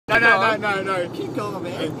No. Keep going,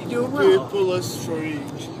 man. You're doing well. People are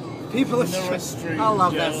strange. People are strange. I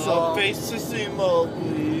love that song. Faces seem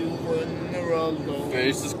ugly when they're alone.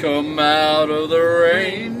 Faces come out of the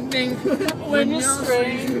rain when you're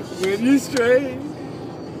strange. When you're strange.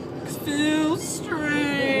 Feel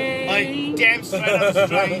strange. Like, damn straight I'm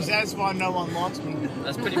strange. That's why no one likes me.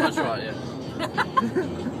 That's pretty much right, yeah.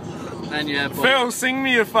 And you have Phil, sing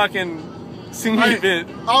me a fucking... Sing me a bit.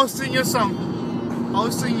 I'll sing you a song.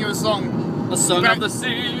 I'll sing you a song. A song of the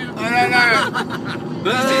sea. No.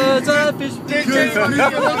 Birds of fish.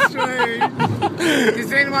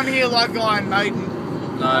 Does anyone here like Iron Maiden?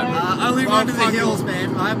 No. Only Run to the Hills,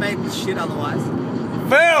 man. I made shit otherwise.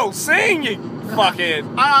 Phil, sing you fuckhead.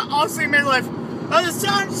 I'll sing Meatloaf. Oh, the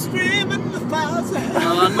sun's screaming, the fire's out.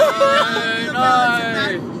 Oh,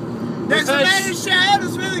 no. There's a man in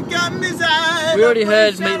shadows with a gun in his eye. We already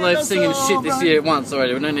heard Meatloaf singing shit this year once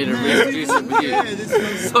already. We don't need to reintroduce it with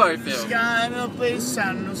you. Sorry, Phil.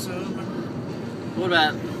 What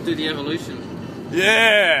about Do the Evolution?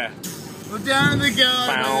 Yeah. We're down in the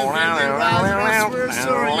garden.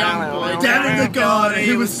 Down in the garden,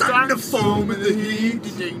 he was starting to foam in the heat.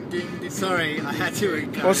 Sorry, I had to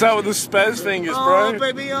encourage. What's that with the spaz fingers, bro? Oh,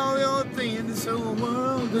 baby, all your things in this whole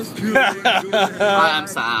world is good. I am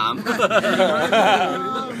Sam.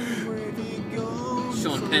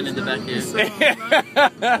 Sean Penn in the back here.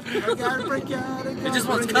 He just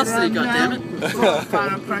wants custody, goddammit.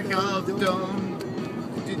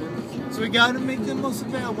 So we gotta make the most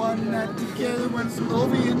of our one night together. When it's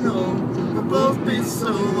over, you know, we'll both be so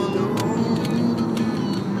alone.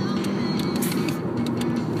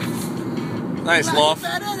 Nice laugh.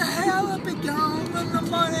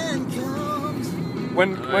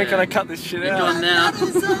 When can I cut this shit You're out? gone now.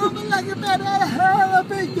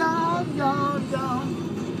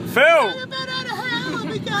 Phil!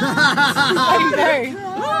 Hey.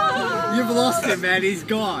 You've lost him, man. He's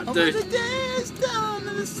gone. Dude.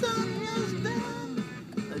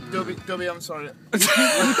 Dobby, I'm sorry.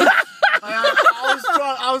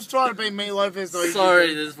 I was trying to be Meatloaf as though.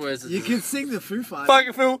 Sorry, this was. You can sing the Foo Fighters. Fuck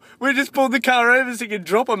it, Phil. We just pulled the car over so you can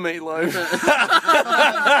drop a meatloaf.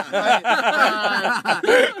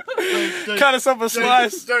 Cut us off a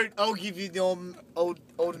slice. Dude, I'll give you the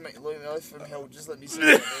ultimate Meatloaf from hell. Just let me sing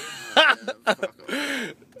it.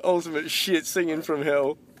 Ultimate shit singing from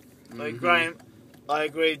hell. Like, Graham, I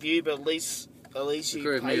agree with you, but at least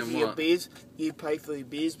you pay for your beers. You pay for your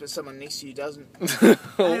beers, but someone next to you doesn't.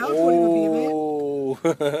 Oh. I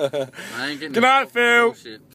ain't getting Good night, Phil. Bullshit.